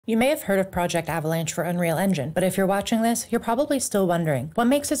You may have heard of Project Avalanche for Unreal Engine, but if you're watching this, you're probably still wondering, what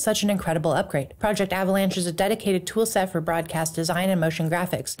makes it such an incredible upgrade? Project Avalanche is a dedicated toolset for broadcast design and motion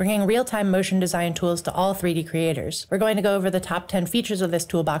graphics, bringing real-time motion design tools to all 3D creators. We're going to go over the top 10 features of this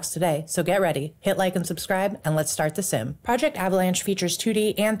toolbox today, so get ready, hit like and subscribe, and let's start the sim. Project Avalanche features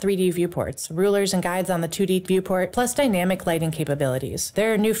 2D and 3D viewports, rulers and guides on the 2D viewport, plus dynamic lighting capabilities.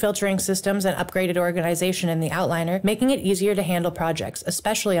 There are new filtering systems and upgraded organization in the outliner, making it easier to handle projects,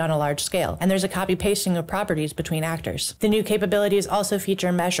 especially on a large scale, and there's a copy-pasting of properties between actors. The new capabilities also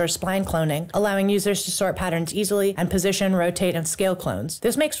feature mesh or spline cloning, allowing users to sort patterns easily and position, rotate, and scale clones.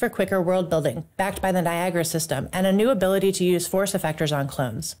 This makes for quicker world building, backed by the Niagara system, and a new ability to use force effectors on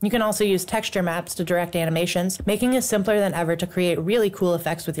clones. You can also use texture maps to direct animations, making it simpler than ever to create really cool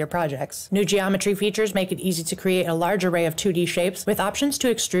effects with your projects. New geometry features make it easy to create a large array of 2D shapes, with options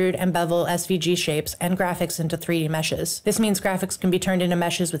to extrude and bevel SVG shapes and graphics into 3D meshes. This means graphics can be turned into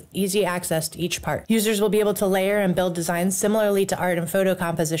meshes with easy access to each part. Users will be able to layer and build designs similarly to art and photo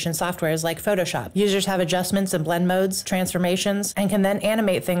composition softwares like Photoshop. Users have adjustments and blend modes, transformations, and can then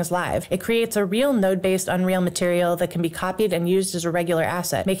animate things live. It creates a real node-based Unreal material that can be copied and used as a regular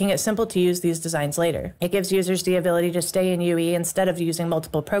asset, making it simple to use these designs later. It gives users the ability to stay in UE instead of using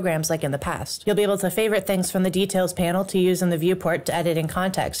multiple programs like in the past. You'll be able to favorite things from the details panel to use in the viewport to edit in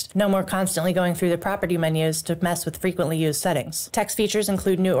context. No more constantly going through the property menus to mess with frequently used settings. Text features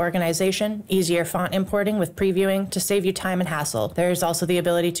include new organization, easier font importing with previewing to save you time and hassle. There is also the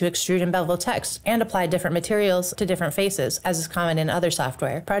ability to extrude and bevel text and apply different materials to different faces, as is common in other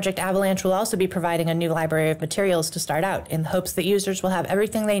software. Project Avalanche will also be providing a new library of materials to start out, in the hopes that users will have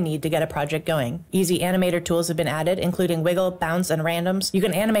everything they need to get a project going. Easy animator tools have been added, including wiggle, bounce, and randoms. You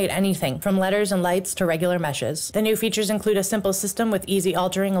can animate anything, from letters and lights to regular meshes. The new features include a simple system with easy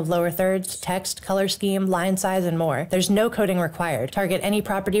altering of lower thirds, text, color scheme, line size, and more. There's no coding required. Target any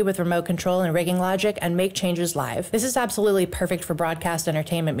property with remote control and rigging logic and make changes live. This is absolutely perfect for broadcast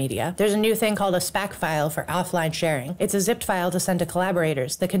entertainment media. There's a new thing called a SPAC file for offline sharing. It's a zipped file to send to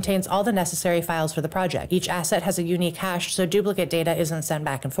collaborators that contains all the necessary files for the project. Each asset has a unique hash, so duplicate data isn't sent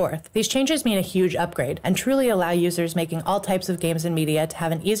back and forth. These changes mean a huge upgrade and truly allow users making all types of games and media to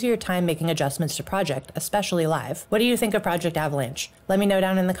have an easier time making adjustments to project, especially live. What do you think of Project Avalanche? Let me know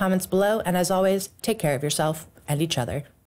down in the comments below, and as always, take care of yourself and each other.